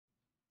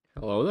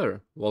Hello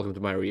there, welcome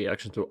to my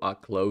reaction to A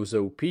Close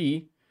OP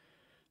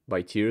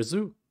by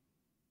Tirzu.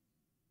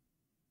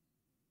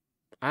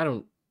 I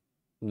don't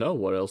know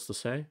what else to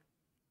say.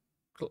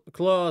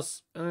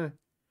 Claws, if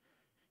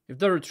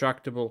they're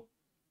retractable,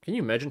 can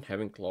you imagine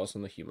having claws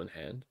on a human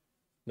hand?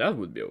 That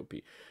would be OP.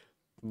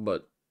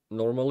 But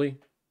normally,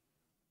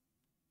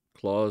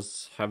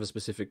 claws have a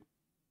specific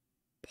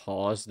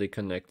paws they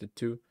connected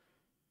to.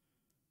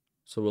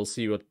 So we'll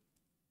see what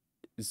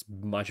is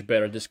much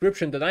better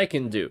description than I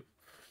can do.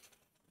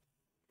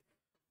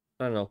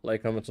 I don't know,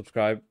 like, comment,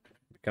 subscribe,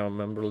 become a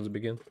member, let's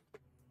begin.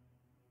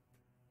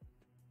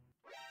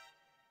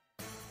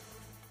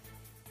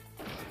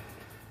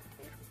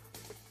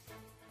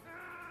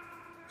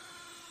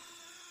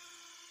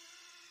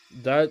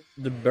 That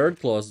the bird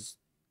claws,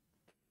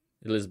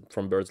 at least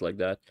from birds like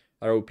that,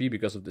 are OP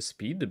because of the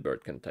speed the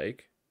bird can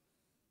take.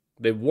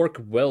 They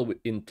work well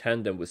in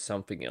tandem with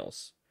something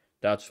else.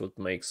 That's what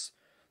makes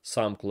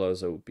some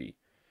claws OP.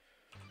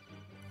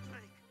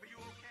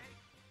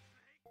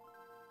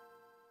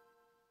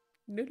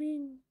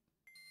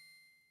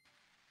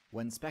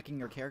 When speccing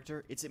your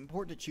character, it's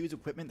important to choose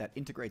equipment that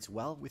integrates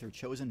well with your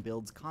chosen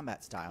build's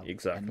combat style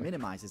and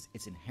minimizes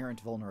its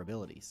inherent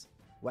vulnerabilities.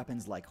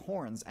 Weapons like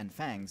horns and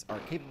fangs are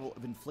capable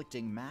of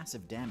inflicting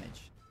massive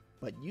damage,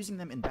 but using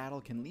them in battle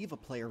can leave a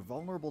player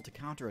vulnerable to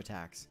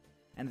counterattacks,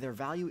 and their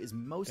value is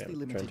mostly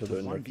limited to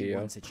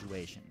 1v1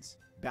 situations.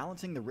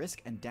 Balancing the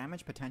risk and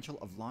damage potential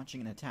of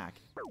launching an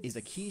attack is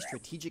a key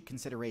strategic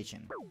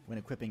consideration when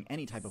equipping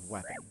any type of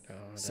weapon.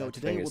 So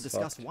today we'll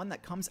discuss one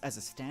that comes as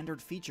a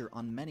standard feature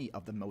on many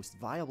of the most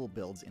viable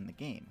builds in the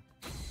game: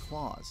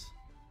 claws.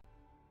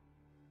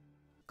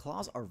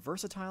 Claws are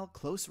versatile,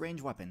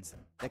 close-range weapons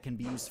that can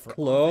be used for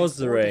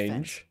offense or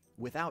defense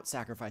without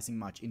sacrificing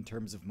much in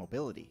terms of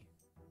mobility.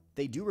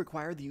 They do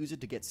require the user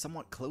to get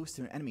somewhat close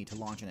to an enemy to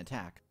launch an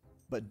attack,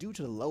 but due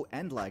to the low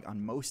end lag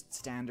on most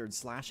standard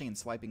slashing and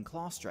swiping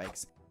claw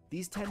strikes,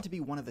 these tend to be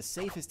one of the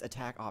safest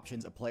attack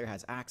options a player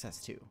has access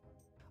to.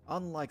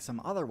 Unlike some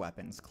other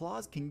weapons,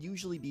 claws can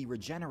usually be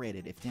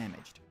regenerated if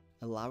damaged,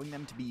 allowing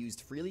them to be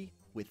used freely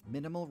with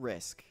minimal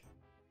risk.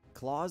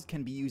 Claws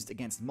can be used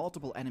against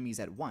multiple enemies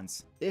at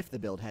once if the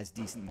build has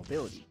decent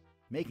mobility,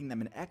 making them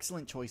an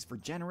excellent choice for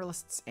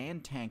generalists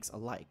and tanks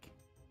alike.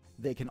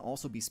 They can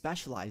also be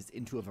specialized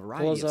into a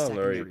variety of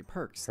secondary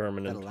perks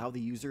that allow the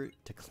user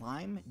to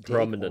climb, dig,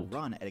 or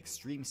run at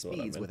extreme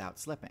speeds without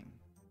slipping.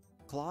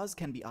 Claws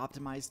can be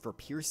optimized for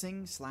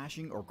piercing,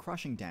 slashing, or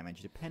crushing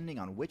damage depending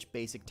on which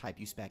basic type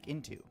you spec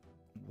into.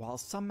 While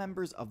some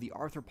members of the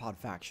arthropod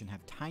faction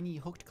have tiny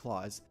hooked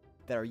claws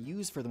that are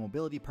used for the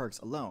mobility perks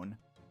alone,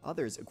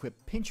 others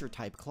equip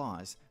pincher-type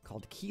claws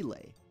called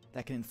chelae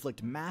that can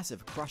inflict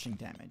massive crushing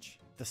damage.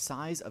 The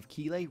size of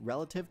chelae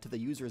relative to the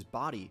user's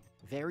body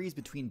varies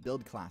between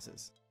build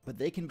classes, but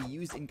they can be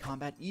used in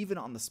combat even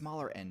on the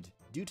smaller end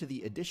due to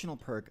the additional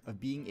perk of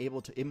being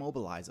able to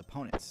immobilize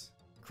opponents.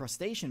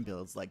 Crustacean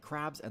builds like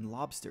crabs and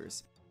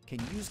lobsters can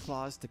use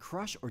claws to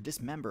crush or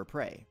dismember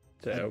prey,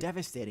 a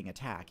devastating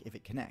attack if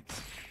it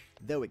connects,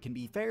 though it can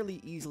be fairly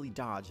easily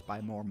dodged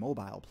by more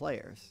mobile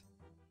players.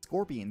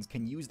 Scorpions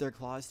can use their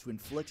claws to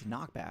inflict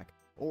knockback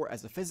or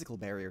as a physical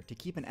barrier to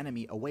keep an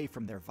enemy away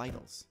from their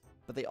vitals,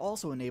 but they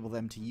also enable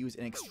them to use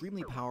an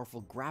extremely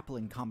powerful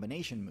grappling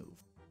combination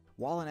move.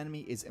 While an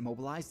enemy is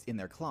immobilized in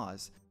their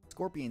claws,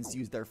 scorpions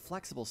use their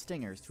flexible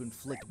stingers to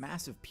inflict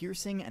massive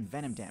piercing and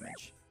venom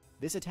damage.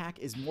 This attack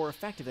is more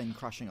effective than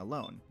crushing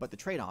alone, but the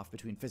trade-off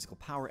between physical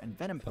power and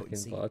venom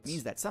potency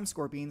means that some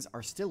scorpions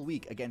are still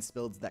weak against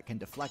builds that can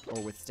deflect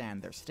or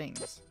withstand their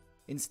stings.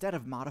 Instead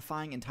of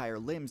modifying entire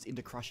limbs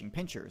into crushing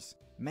pinchers,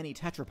 many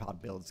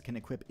tetrapod builds can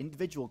equip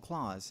individual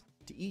claws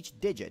to each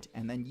digit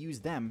and then use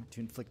them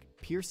to inflict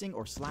piercing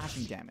or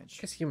slashing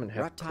damage.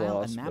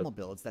 Reptile and mammal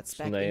builds that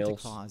spec into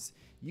claws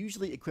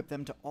usually equip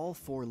them to all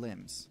 4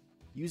 limbs,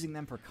 using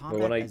them for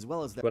combat as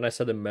well as when I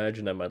said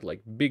imagine, I meant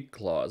like big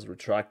claws,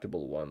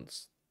 retractable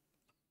ones.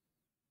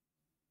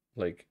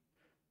 Like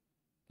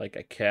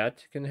a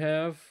cat can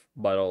have,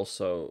 but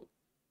also...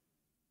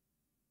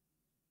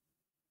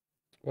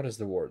 what is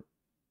the word?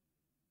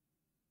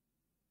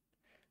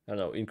 I don't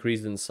know,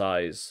 increased in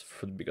size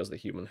because the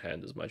human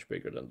hand is much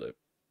bigger than the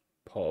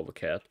paw of a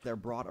cat. Their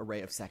broad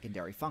array of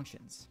secondary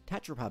functions.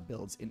 Tetrapod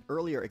builds in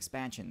earlier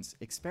expansions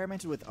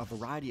experimented with a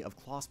variety of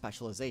claw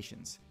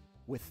specializations,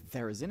 with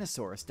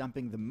Therizinosaurus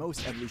dumping the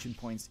most evolution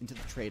points into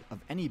the trait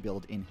of any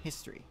build in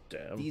history.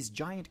 These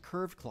giant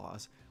curved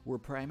claws were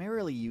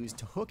primarily used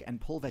to hook and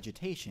pull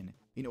vegetation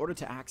in order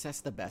to access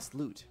the best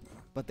loot,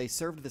 but they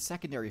served the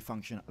secondary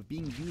function of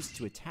being used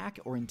to attack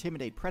or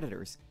intimidate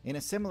predators in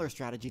a similar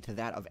strategy to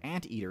that of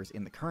anteaters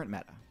in the current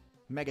meta.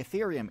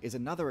 Megatherium is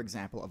another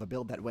example of a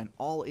build that went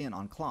all in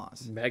on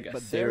claws,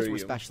 but theirs were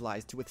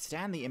specialized to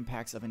withstand the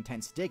impacts of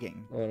intense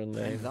digging,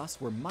 and thus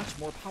were much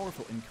more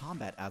powerful in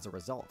combat as a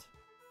result.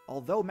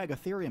 Although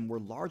Megatherium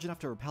were large enough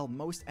to repel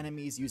most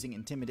enemies using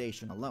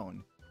intimidation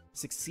alone,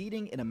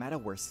 succeeding in a meta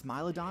where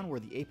Smilodon were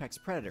the apex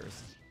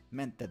predators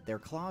meant that their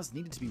claws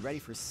needed to be ready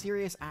for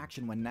serious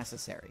action when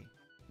necessary.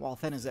 While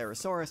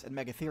Thenocerosaurus and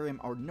Megatherium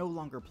are no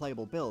longer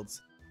playable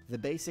builds, the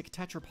basic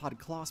tetrapod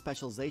claw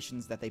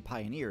specializations that they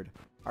pioneered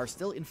are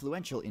still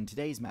influential in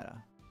today's meta.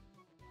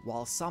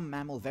 While some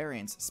mammal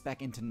variants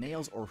spec into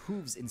nails or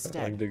hooves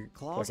instead, Like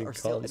claws are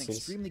still an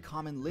extremely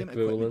common limb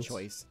equipment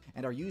choice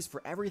and are used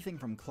for everything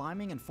from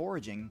climbing and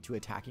foraging to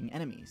attacking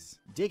enemies.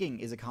 Digging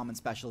is a common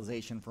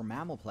specialization for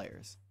mammal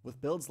players,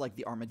 with builds like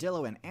the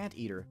armadillo and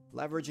anteater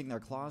leveraging their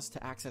claws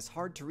to access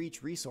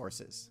hard-to-reach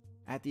resources.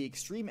 At the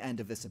extreme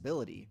end of this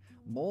ability,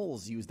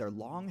 moles use their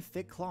long,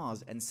 thick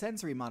claws and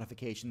sensory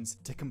modifications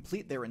to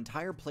complete their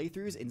entire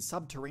playthroughs in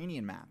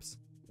subterranean maps,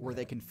 where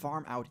they can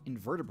farm out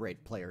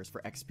invertebrate players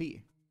for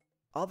XP.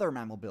 Other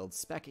mammal builds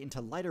spec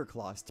into lighter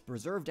claws to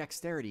preserve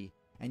dexterity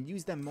and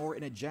use them more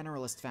in a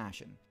generalist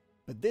fashion,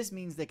 but this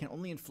means they can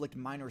only inflict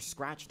minor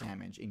scratch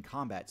damage in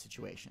combat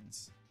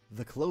situations.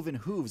 The cloven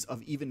hooves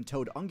of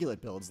even-toed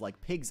ungulate builds like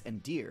pigs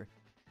and deer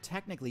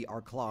technically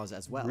are claws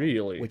as well,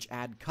 which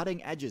add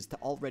cutting edges to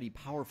already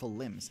powerful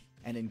limbs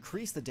and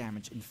increase the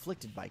damage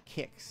inflicted by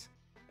kicks.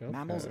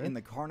 Mammals in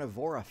the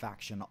Carnivora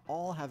faction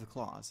all have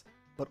claws,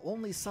 but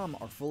only some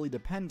are fully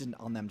dependent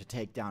on them to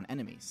take down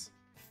enemies.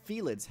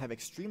 Felids have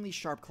extremely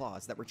sharp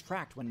claws that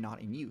retract when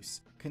not in use,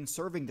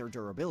 conserving their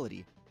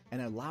durability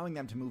and allowing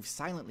them to move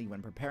silently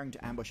when preparing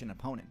to ambush an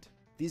opponent.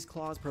 These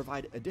claws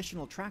provide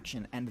additional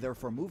traction and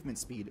therefore movement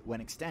speed when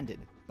extended,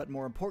 but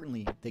more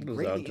importantly, they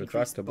greatly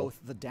increase both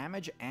the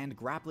damage and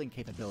grappling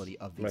capability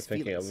of these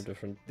felids.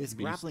 This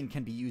grappling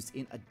can be used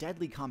in a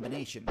deadly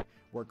combination,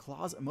 where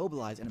claws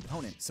immobilize an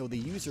opponent so the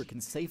user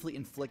can safely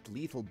inflict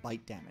lethal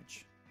bite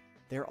damage.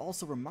 They are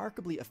also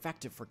remarkably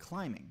effective for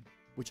climbing,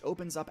 which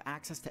opens up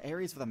access to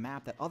areas of the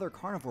map that other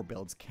carnivore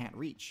builds can't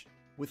reach.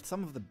 With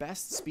some of the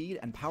best speed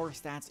and power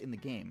stats in the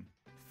game,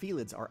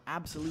 felids are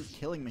absolute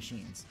killing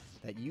machines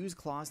that use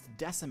claws to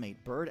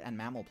decimate bird and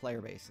mammal player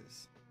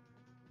bases.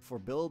 For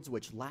builds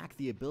which lack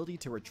the ability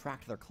to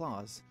retract their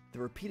claws, the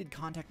repeated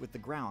contact with the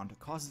ground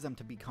causes them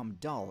to become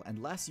dull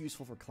and less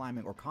useful for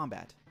climbing or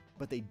combat,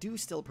 but they do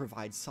still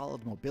provide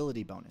solid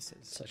mobility bonuses.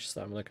 Such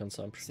stamina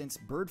consumption. Since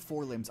bird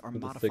forelimbs are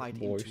modified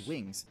into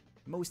wings,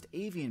 most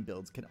avian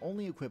builds can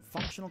only equip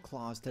functional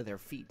claws to their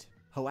feet.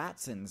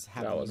 Hoatzins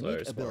have a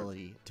unique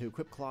ability to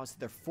equip claws to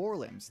their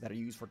forelimbs that are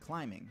used for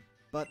climbing,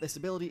 but this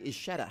ability is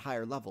shed at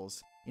higher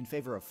levels in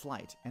favor of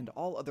flight, and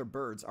all other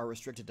birds are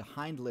restricted to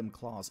hind limb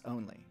claws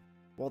only.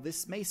 While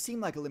this may seem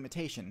like a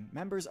limitation,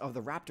 members of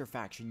the raptor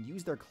faction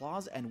use their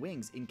claws and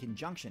wings in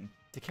conjunction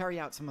to carry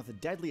out some of the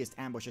deadliest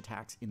ambush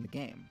attacks in the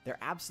game. Their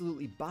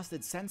absolutely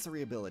busted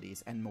sensory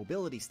abilities and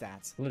mobility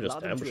stats allow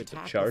them to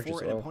attack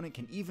before an opponent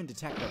can even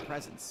detect their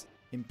presence,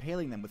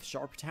 impaling them with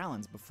sharp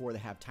talons before they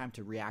have time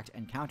to react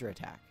and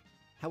counterattack.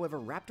 However,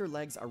 raptor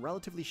legs are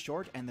relatively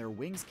short and their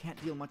wings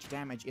can't deal much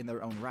damage in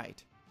their own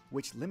right,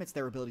 which limits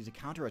their ability to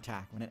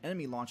counterattack when an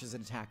enemy launches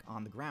an attack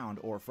on the ground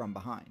or from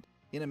behind.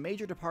 In a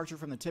major departure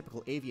from the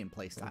typical avian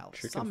playstyle,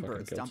 some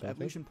birds dump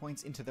evolution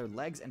points into their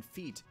legs and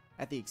feet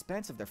at the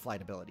expense of their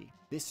flight ability.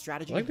 This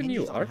strategy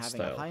hinges on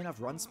having a high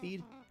enough run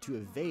speed to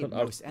evade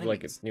most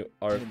enemies,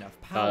 and enough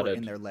power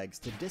in their legs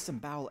to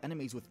disembowel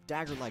enemies with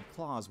dagger-like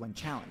claws when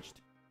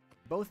challenged.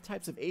 Both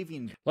types of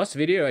avian... Last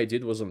video I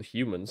did was on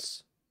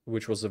humans,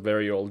 which was a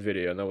very old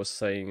video, and I was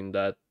saying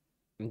that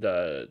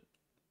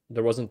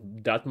there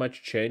wasn't that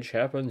much change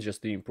happened,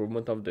 just the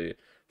improvement of the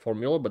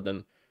formula, but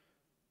then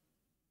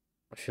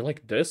I feel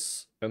like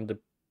this and the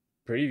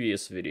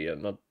previous video,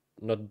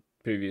 not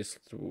previous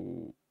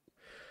to,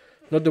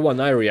 not the one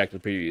I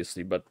reacted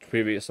previously, but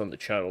previous on the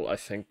channel, I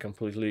think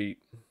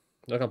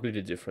not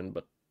completely different,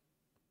 but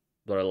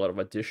there are a lot of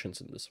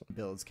additions in this one.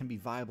 Builds can be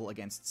viable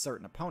against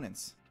certain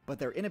opponents, but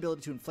their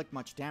inability to inflict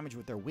much damage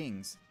with their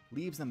wings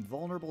leaves them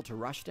vulnerable to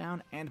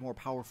rushdown and more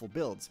powerful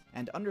builds,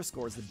 and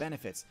underscores the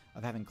benefits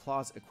of having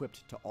claws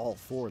equipped to all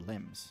four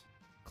limbs.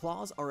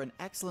 Claws are an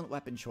excellent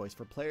weapon choice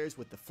for players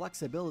with the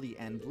flexibility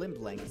and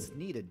limb lengths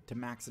needed to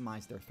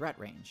maximize their threat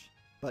range.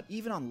 But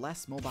even on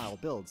less mobile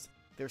builds,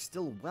 they're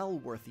still well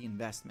worth the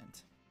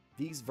investment.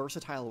 These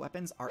versatile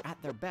weapons are at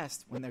their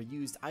best when they're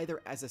used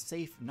either as a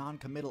safe,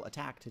 non-committal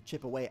attack to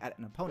chip away at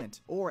an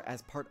opponent, or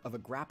as part of a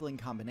grappling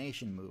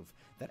combination move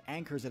that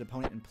anchors an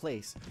opponent in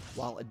place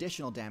while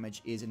additional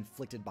damage is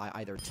inflicted by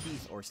either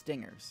teeth or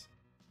stingers.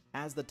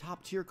 As the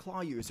top-tier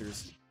claw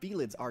users,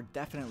 felids are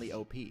definitely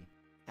OP,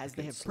 as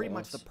they have pretty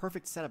much the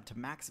perfect setup to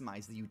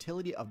maximize the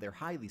utility of their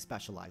highly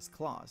specialized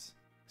claws.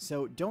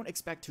 So don't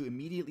expect to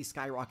immediately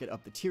skyrocket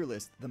up the tier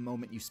list the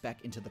moment you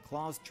spec into the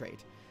claws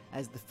trait,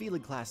 as the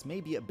felid class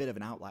may be a bit of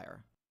an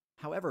outlier.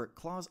 However,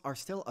 claws are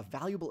still a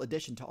valuable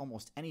addition to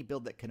almost any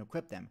build that can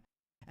equip them,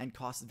 and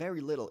cost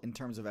very little in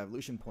terms of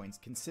evolution points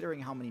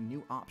considering how many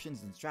new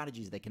options and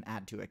strategies they can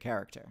add to a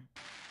character.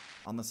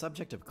 On the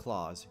subject of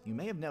claws, you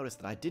may have noticed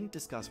that I didn't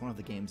discuss one of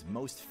the game's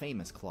most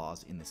famous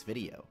claws in this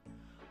video.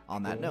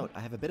 On that note,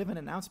 I have a bit of an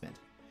announcement.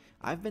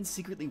 I've been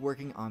secretly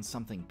working on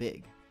something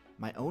big,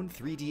 my own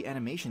 3D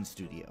animation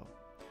studio.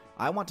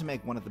 I want to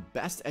make one of the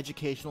best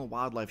educational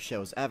wildlife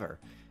shows ever,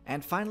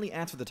 and finally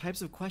answer the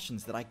types of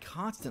questions that I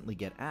constantly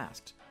get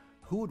asked.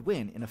 Who would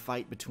win in a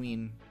fight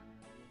between...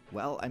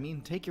 well, I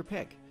mean, take your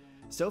pick.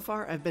 So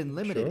far, I've been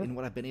limited Sure. in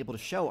what I've been able to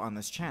show on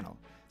this channel,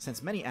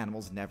 since many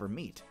animals never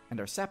meet, and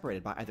are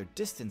separated by either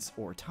distance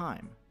or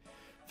time.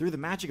 Through the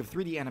magic of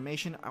 3D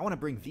animation, I want to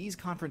bring these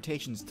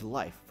confrontations to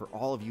life for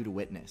all of you to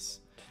witness.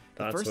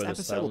 The That's first where the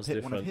episode style will is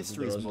pit one of different,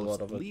 history's there's a lot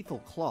most of it. lethal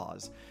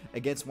claws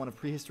against one of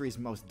prehistory's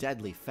most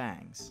deadly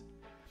fangs.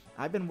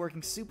 I've been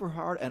working super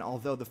hard, and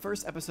although the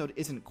first episode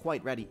isn't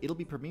quite ready, it'll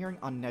be premiering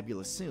on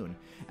Nebula soon,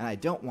 and I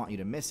don't want you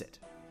to miss it.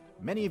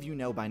 Many of you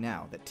know by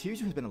now that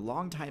Tirzu has been a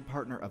longtime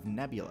partner of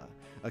Nebula,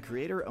 a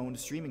creator-owned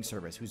streaming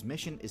service whose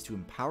mission is to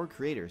empower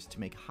creators to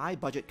make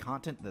high-budget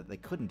content that they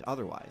couldn't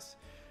otherwise.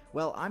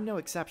 Well, I'm no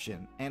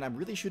exception, and I'm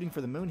really shooting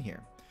for the moon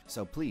here.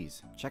 So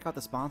please, check out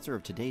the sponsor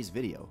of today's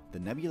video, the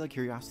Nebula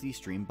Curiosity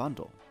Stream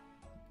Bundle.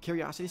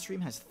 Curiosity Stream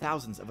has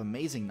thousands of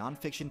amazing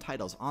non-fiction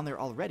titles on there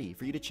already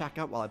for you to check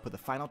out while I put the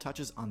final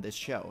touches on this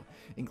show,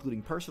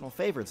 including personal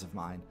favorites of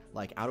mine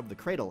like Out of the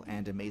Cradle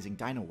and Amazing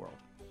Dino World.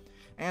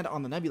 And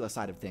on the Nebula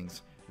side of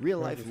things, Real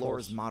Life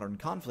Lore's Modern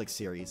Conflict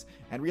series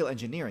and Real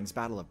Engineering's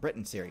Battle of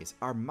Britain series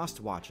are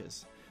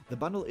must-watches. The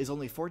bundle is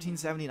only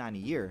 $14.79 a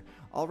year,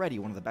 already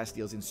one of the best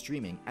deals in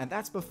streaming, and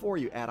that's before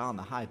you add on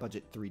the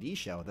high-budget 3D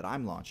show that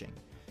I'm launching.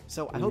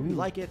 So I hope you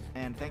like it,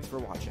 and thanks for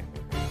watching.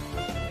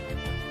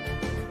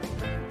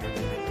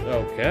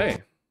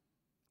 Okay.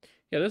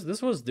 Yeah,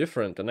 this was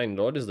different, and I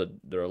noticed that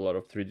there are a lot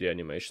of 3D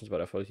animations,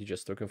 but I thought he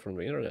just took them from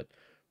the internet.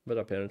 But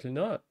apparently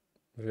not.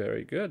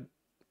 Very good.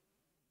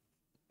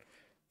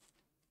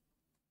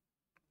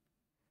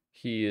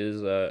 He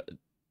is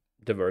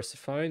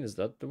diversifying, is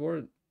that the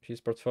word?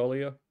 His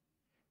portfolio?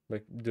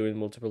 Like doing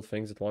multiple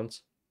things at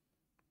once,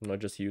 not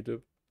just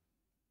YouTube.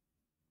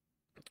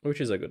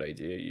 Which is a good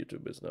idea.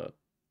 YouTube is not.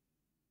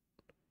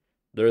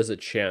 There is a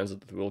chance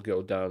that it will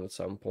go down at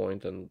some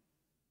point, and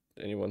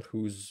anyone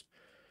who's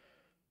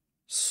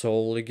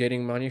solely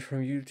getting money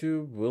from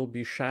YouTube will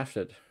be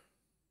shafted.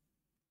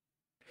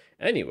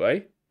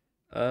 Anyway,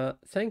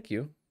 thank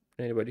you,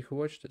 anybody who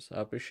watched this.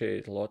 I appreciate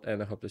it a lot,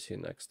 and I hope to see you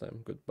next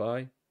time.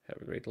 Goodbye. Have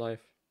a great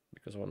life,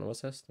 because one of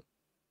us has to.